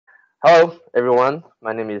Hello, everyone.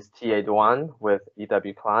 My name is T.A. Duan with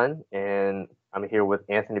EW Klein, and I'm here with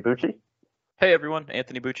Anthony Bucci. Hey everyone,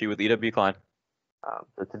 Anthony Bucci with EW Klein.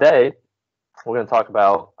 So today, we're going to talk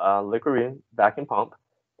about liquid vacuum pump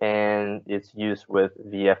and its use with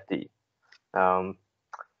VFD. Um,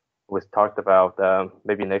 we talked about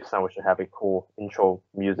maybe next time we should have a cool intro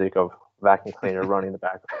music of vacuum cleaner running in the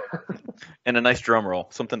background. And a nice drum roll,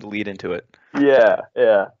 something to lead into it. Yeah,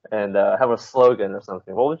 and have a slogan or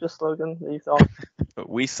something. What was your slogan that you thought? But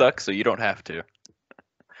we suck, so you don't have to.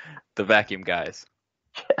 The vacuum guys.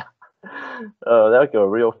 Oh, that would go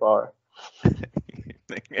real far.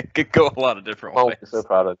 It could go a lot of different Mom ways. would be so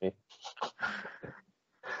proud of me.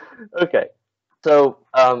 Okay, so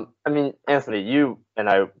Anthony, you and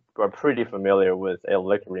I are pretty familiar with a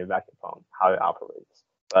liquid vacuum pump, how it operates.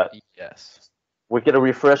 But Yes. we get a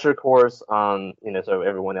refresher course on, so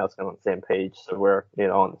everyone else is on the same page, so we're,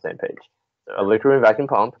 on the same page. So a liquid vacuum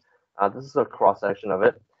pump. This is a cross section of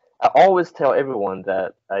it. I always tell everyone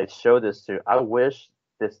that I show this to. I wish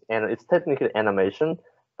and it's technically animation,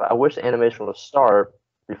 but I wish the animation would start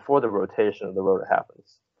before the rotation of the rotor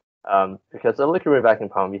happens. Because a liquid vacuum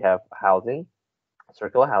pump, you have a housing, a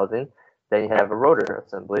circular housing, then you have a rotor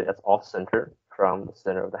assembly that's off center from the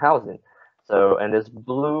center of the housing. So, and this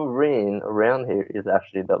blue ring around here is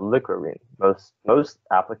actually the liquid ring. Most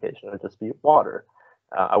applications would just be water.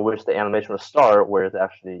 I wish the animation would start where it's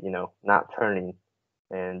actually, not turning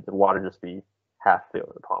and the water just be half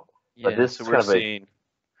filled the pump. But Yeah, this so is kind of a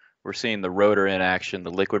we're seeing the rotor in action.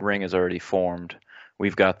 The liquid ring is already formed.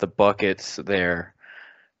 We've got the buckets there,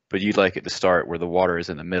 but you'd like it to start where the water is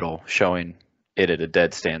in the middle, showing it at a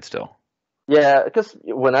dead standstill. Yeah, because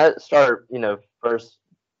when I started, first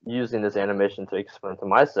using this animation to explain to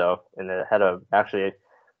myself, and I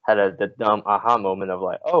had the dumb aha moment of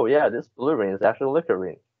like, oh yeah, this blue ring is actually a liquid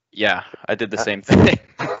ring. Yeah, I did the Uh, same thing.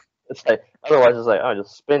 It's like otherwise it's like, oh,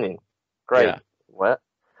 just spinning. Great. Yeah. What?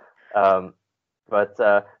 Um,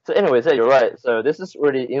 so anyways, yeah, you're right. So this is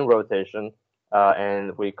already in rotation,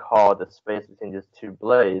 and we call the space between these two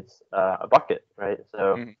blades a bucket, right?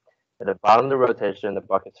 So Mhm. at the bottom of the rotation, the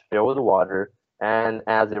bucket's filled with water, and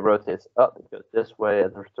as it rotates up, it goes this way.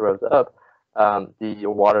 As it throws up, the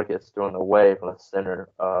water gets thrown away from the center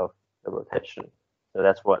of the rotation. So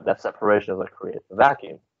that separation is what creates the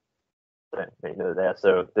vacuum. So you know that.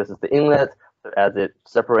 So this is the inlet. So as it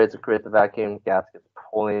separates to create the vacuum, gas gets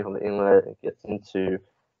pulling from the inlet and gets into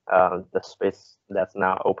the space that's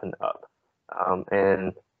now opened up. Um,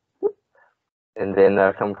 and and then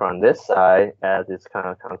come from this side, as it's kind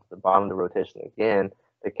of comes to the bottom of the rotation again,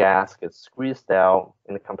 the gas gets squeezed out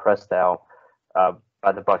and compressed out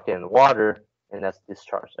by the bucket and the water, and that's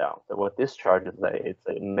discharged out. So what discharges it's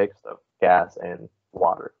a mix of gas and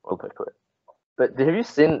water or liquid. But have you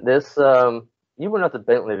seen this? You went up to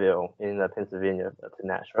Bentleyville in Pennsylvania to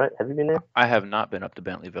Nash, right? Have you been there? I have not been up to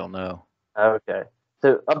Bentleyville, no. Okay.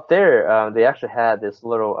 So up there, they actually had this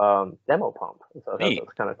little demo pump. So I thought that Neat.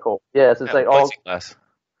 was kind of cool. Yeah, so it's Yeah, the like all plexiglass.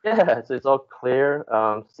 yeah, so it's all clear,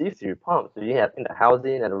 see-through pump. So you have in the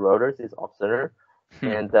housing and the rotors is off center, Hmm.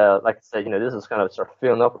 and like I said, this is kind of start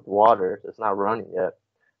filling up with water. So it's not running yet,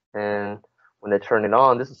 and when they turn it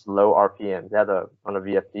on, this is low RPM. They have on a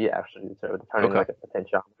VFD actually, so they're turning Okay. like a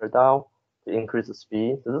potentiometer dial to increase the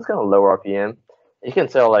speed. So this is kind of low RPM. You can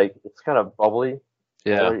tell like it's kind of bubbly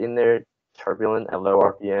Yeah. water in there, turbulent at low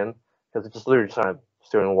RPM because it's just literally trying to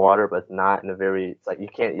stirring water, but it's not in a very. It's like you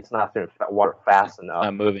can't. It's not stirring water fast It's enough.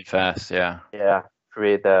 not moving fast, yeah. Yeah,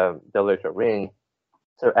 create the liquid ring.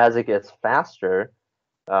 So as it gets faster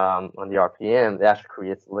on the RPM, it actually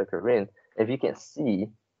creates the liquid ring. If you can see,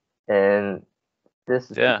 and this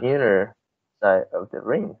is the Yeah. inner side of the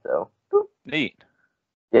ring. So boop. Neat.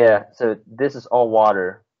 Yeah, so this is all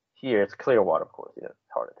water. Here it's clear water, of course. It's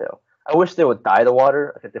hard to tell. I wish they would dye the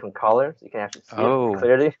water like a different color so you can actually see it Oh,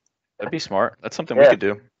 clearly. that'd be smart. That's something we Yeah, could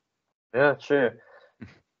do. yeah, sure.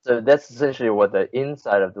 So that's essentially what the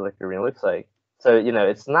inside of the liquid ring looks like. So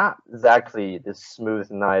it's not exactly this smooth,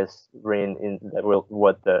 nice ring in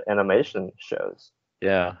what the animation shows.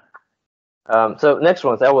 Yeah. So next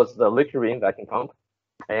one, that was the liquid ring vacuum pump,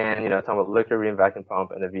 and talking about liquid ring vacuum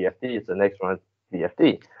pump and the VFD. So the next one is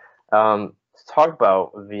VFD. Let's talk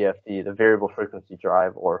about VFD, the variable frequency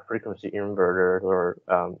drive or frequency inverter, or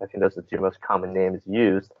I think those are the two most common names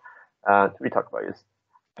used. We talk about is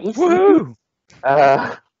AC. Woohoo!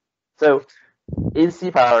 So AC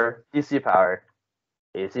power, DC power.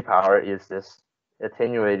 AC power is this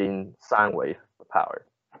attenuating sine wave power.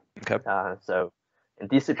 Okay. So and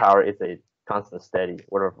DC power is a constant, steady,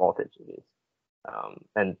 whatever voltage it is.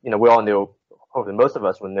 And we all know, hopefully most of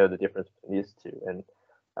us will know the difference between these two. And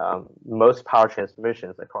most power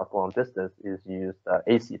transmissions across long distance is used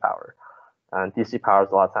AC power. And DC power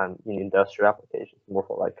is a lot of time in industrial applications, more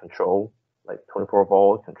for like control, like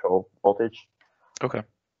 24-volt control voltage. Okay.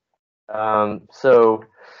 So,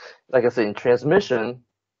 like I said, in transmission,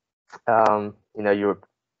 you're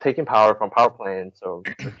taking power from power plants or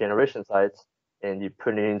generation sites, and you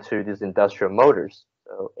put it into these industrial motors.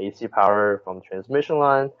 So AC power from transmission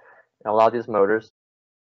line, and a lot of these motors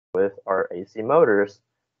with are AC motors.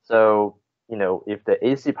 So, if the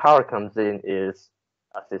AC power comes in is,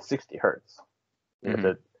 I say 60 hertz,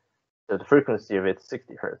 the frequency of it's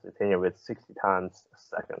 60 hertz. It's anywhere with 60 times a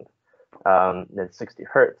second. Then 60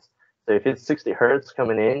 hertz. So if it's 60 hertz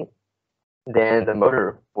coming in, then the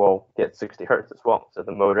motor will get 60 hertz as well. So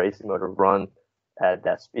the motor, AC motor, run at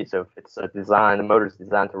that speed. So if it's the motor is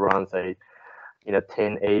designed to run, say,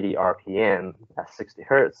 1080 RPM at 60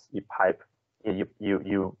 hertz,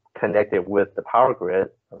 you connect it with the power grid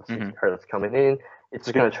of 60 hertz coming in.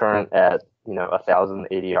 It's going to turn at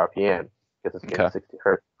 1080 RPM because it's getting 60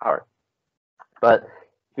 hertz power. But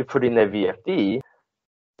if you put in a VFD,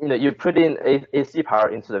 you put in AC power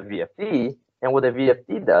into the VFD, and what the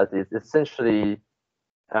VFD does is essentially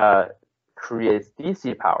creates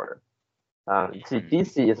DC power. See,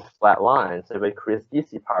 DC is a flat line, so it creates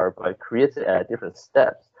DC power, but it creates it at different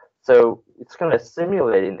steps. So it's kind of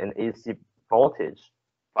simulating an AC voltage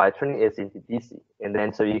by turning AC into DC, and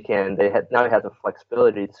then so now it has the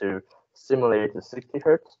flexibility to simulate it to 60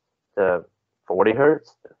 hertz, to 40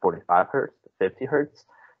 hertz, to 45 hertz, to 50 hertz.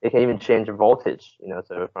 It can even change the voltage,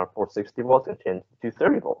 so from 460 volts, it can change to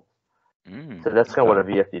 230 volts. So that's kind of what a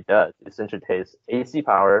VFD does. It essentially takes AC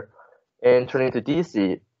power and turn it into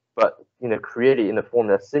DC, but create it in a form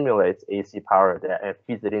that simulates AC power and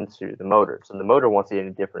feeds it into the motor. So the motor won't see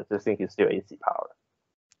any difference. They think it's still AC power.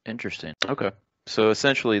 Interesting. Okay. So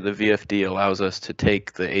essentially, the VFD allows us to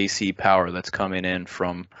take the AC power that's coming in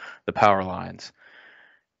from the power lines,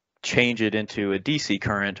 change it into a DC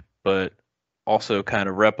current, but also kind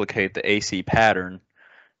of replicate the AC pattern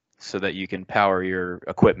so that you can power your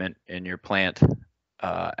equipment in your plant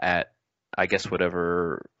at, I guess,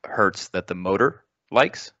 whatever hertz that the motor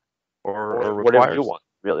likes or requires. Whatever you want,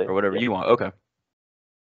 really. Or whatever you want. Okay.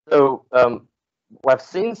 So I've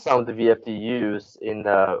seen some of the VFD used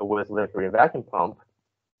with liquid vacuum pump.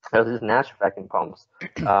 There's these natural vacuum pumps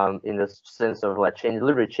in the sense of like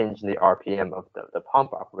literally changing the RPM of the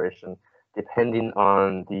pump operation depending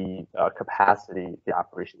on the capacity the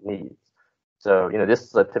operation needs. So this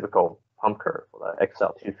is a typical pump curve for the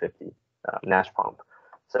XL250 Nash pump.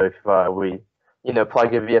 So if we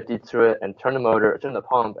plug a VFD to it and turn the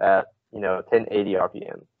pump at 1080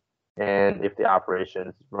 RPM, and if the operation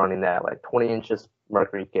is running at like 20 inches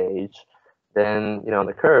mercury gauge, then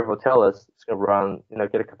the curve will tell us it's going to run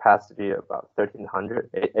get a capacity of about 1300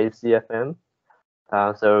 ACFM.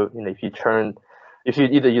 So if you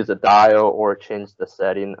either use a dial or change the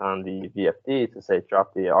setting on the VFD to say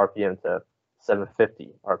drop the RPM to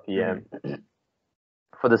 750 RPM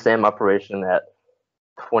for the same operation at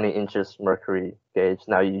 20 inches mercury gauge,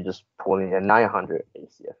 now you just pull in at 900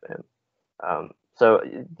 ACFM. So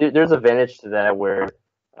there's advantage to that where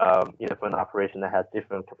for an operation that has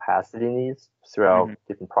different capacity needs throughout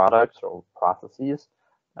different products or processes,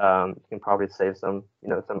 you can probably save some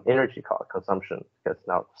energy consumption because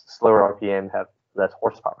now slower RPM have less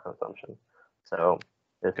horsepower consumption. So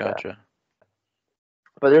there's Gotcha.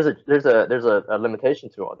 But there's a limitation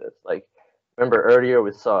to all this. Like remember earlier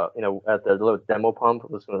we saw at the little demo pump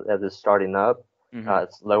as it's starting up,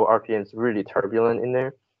 it's low RPM, it's really turbulent in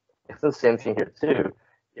there. It's the same thing here too.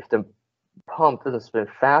 If the pump doesn't spin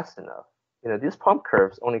fast enough, these pump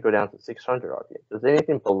curves only go down to 600 RPM. If there's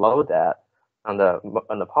anything below that on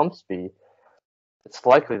the pump speed, it's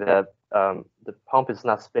likely that the pump is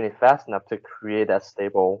not spinning fast enough to create that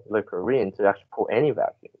stable liquid ring to actually pull any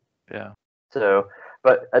vacuum. Yeah. So,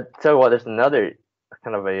 but I tell you what, there's another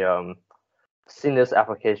kind of seen this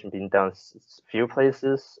application being done a few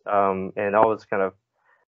places, and I was kind of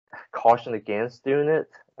cautioned against doing it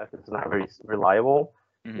because it's not very reliable.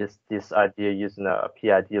 Is this idea using a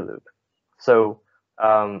PID loop? So,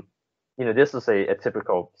 this is a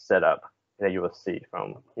typical setup that you will see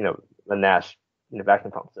from the Nash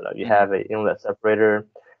vacuum pump setup. You have an inlet separator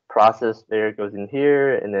process there, goes in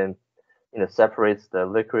here, and then separates the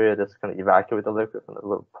liquid that's going to evacuate the liquid from the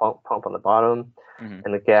little pump on the bottom,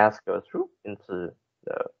 and the gas goes through into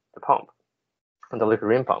the pump, and the liquid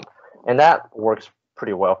ring pump, and that works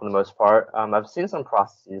pretty well for the most part. I've seen some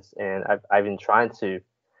processes, and I've been trying to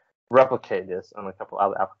replicate this on a couple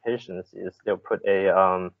other applications. Is they'll put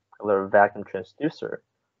a little vacuum transducer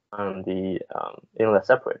on the inlet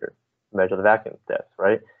separator. measure the vacuum depth,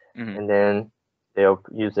 right? Mhm. And then they'll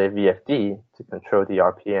use a VFD to control the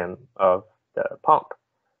RPM of the pump.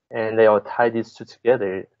 And they'll tie these two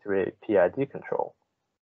together to create PID control.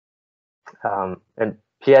 And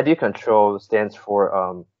PID control stands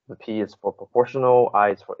for, the P is for proportional, I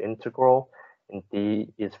is for integral, and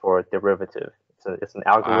D is for derivative. It's an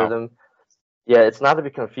algorithm. Wow. Yeah, it's not to be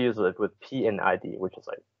confused with PID, which is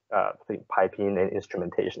like piping and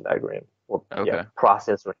instrumentation diagram, or Okay.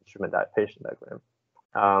 process or instrumentation diagram.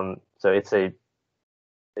 So it's an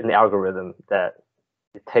algorithm that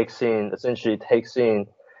essentially takes in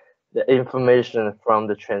the information from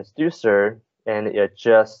the transducer and it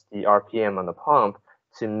adjusts the RPM on the pump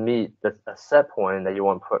to meet a set point that you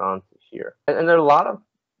want to put onto here. And there are a lot of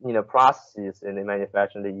processes in the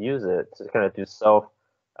manufacturing that use it to kind of do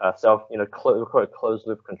closed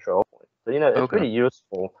loop control. So it's Okay. pretty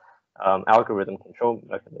useful algorithm control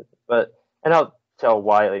mechanism. And I'll tell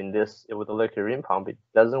why with the liquid ring pump it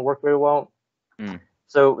doesn't work very well.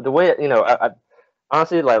 So the way I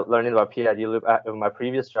honestly like learning about PID loop in my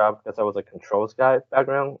previous job because I was a controls guy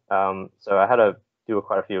background. So I had to do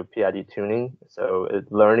quite a few PID tuning. So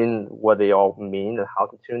learning what they all mean and how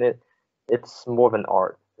to tune it, it's more of an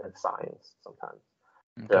art than science sometimes.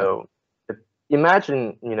 Okay. So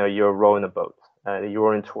imagine you're rowing a boat and you're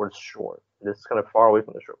rowing towards shore. This is kind of far away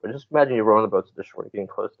from the shore, but just imagine you're rowing the boat to the shore, getting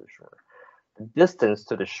close to the shore. The distance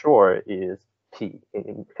to the shore is P.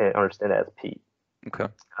 You can understand that as P. Okay.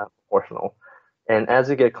 Proportional. And as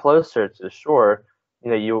you get closer to the shore,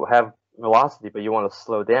 you have velocity, but you want to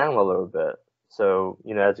slow down a little bit. So,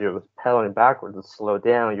 as you're pedaling backwards to slow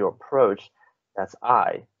down your approach, that's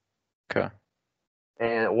I. Okay.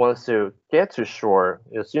 And once you get to shore,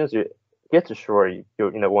 as soon as you get to shore,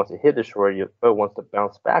 once you hit the shore, your boat wants to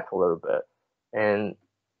bounce back a little bit. And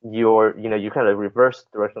you kind of reverse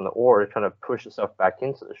the direction of the oar, trying to push yourself back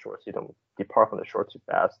into the shore so you don't depart from the shore too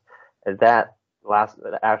fast. And that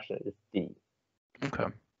action is D. Okay.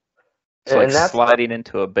 It's like And that's sliding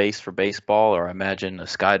into a base for baseball, or imagine a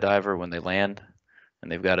skydiver when they land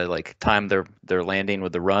and they've got to like time their landing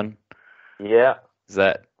with the run. Yeah. Does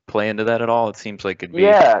that play into that at all? It seems like it'd be.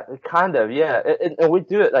 Yeah, kind of. Yeah, and we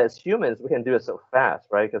do it as humans. We can do it so fast,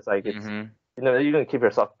 right? Because like it's you can keep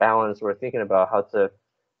yourself balanced. We're thinking about how to,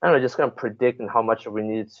 I don't know, just kind of predict how much we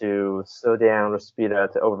need to slow down or speed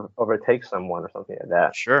up to overtake someone or something like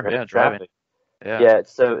that. Sure. Yeah. Driving. Traffic. Yeah. Yeah.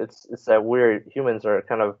 So it's that weird. Humans are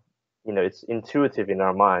kind of it's intuitive in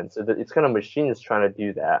our minds. So it's kind of machines trying to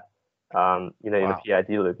do that. In the PID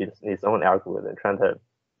loop, its own algorithm trying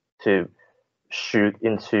to shoot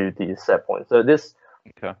into the set point. So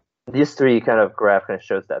these three kind of graph kind of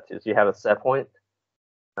shows that too. So you have a set point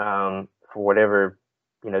for whatever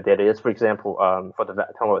data is. For example,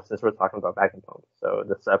 since we're talking about vacuum pumps, so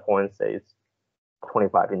the set point says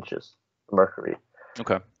 25 inches of mercury.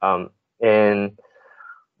 Okay. And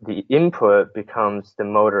the input becomes the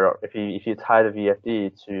motor. If you tie the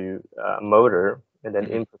VFD to motor, and then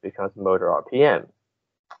input becomes motor RPM.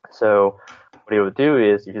 So what it would do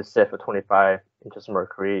is if you set for 25 inches of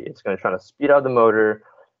mercury, it's going to try to speed up the motor,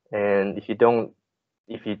 and if you don't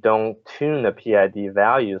tune the PID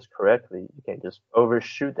values correctly, you can just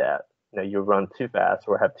overshoot that. You run too fast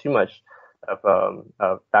or have too much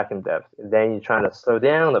of vacuum depth, and then you're trying to slow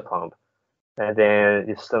down the pump, and then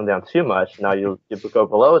you slow down too much. Now you go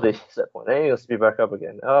below the set point, then you'll speed back up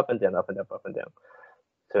again, up and down, up and up and down.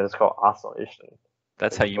 So it's called oscillation.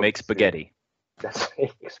 That's how you make spaghetti. That's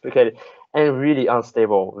spaghetti, and really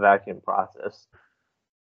unstable vacuum process.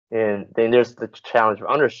 And then there's the challenge of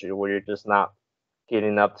undershoot, where you're just not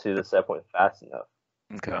getting up to the set point fast enough.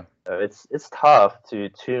 Okay. So it's tough to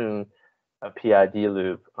tune a PID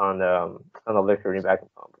loop on a liquid ring vacuum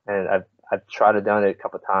pump, and I've tried it done it a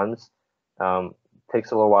couple of times. Takes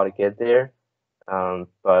a little while to get there,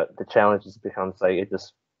 but the challenge becomes like it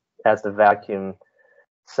just as the vacuum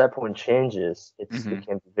set point changes, it can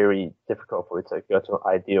be very difficult for it to go to an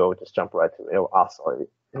ideal, just jump right to it. It'll oscillate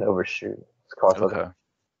and overshoot. It's called Okay.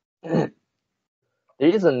 There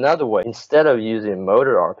is another way. Instead of using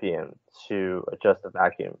motor RPM to adjust the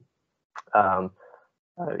vacuum,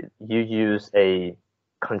 you use a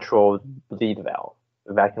controlled bleed valve,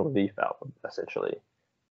 a vacuum relief valve, essentially.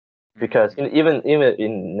 Because even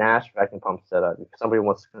in Nash vacuum pump setup, if somebody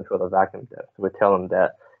wants to control the vacuum depth, we tell them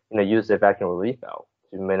that use a vacuum relief valve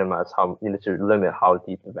to minimize to limit how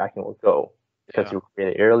deep the vacuum will go. Because you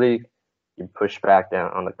create an air leak, you push back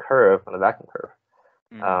down on the vacuum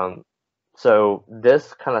curve. So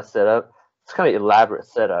this kind of setup, it's kind of elaborate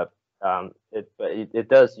setup. It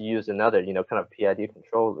does use another kind of PID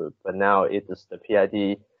control loop, but now the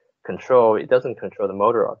PID control, it doesn't control the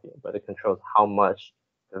motor RPM, but it controls how much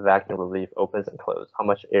the vacuum relief opens and closes, how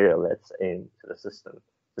much air lets into the system.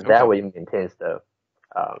 So Okay. that way it maintains the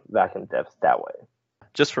vacuum depth that way.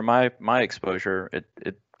 Just from my exposure,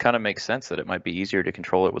 it kind of makes sense that it might be easier to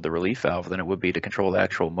control it with the relief valve than it would be to control the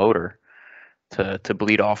actual motor to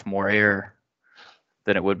bleed off more air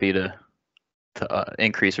than it would be to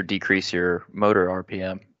increase or decrease your motor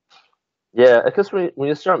RPM. Yeah, because when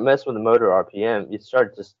you start messing with the motor RPM, you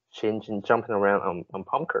start just jumping around on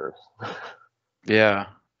pump curves. Yeah,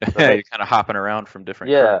 Right. you're kind of hopping around from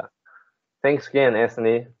different. Yeah. Curves. Thanks again,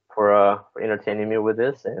 Anthony, for entertaining me with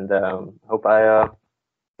this, and hope I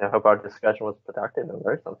hope our discussion was productive and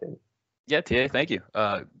learned something. Yeah, TA, thank you.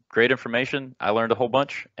 Great information. I learned a whole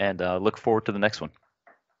bunch, and look forward to the next one.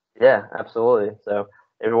 Yeah, absolutely. So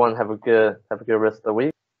everyone have a good rest of the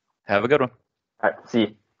week. Have a good one. All right, see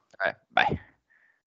you. All right, bye.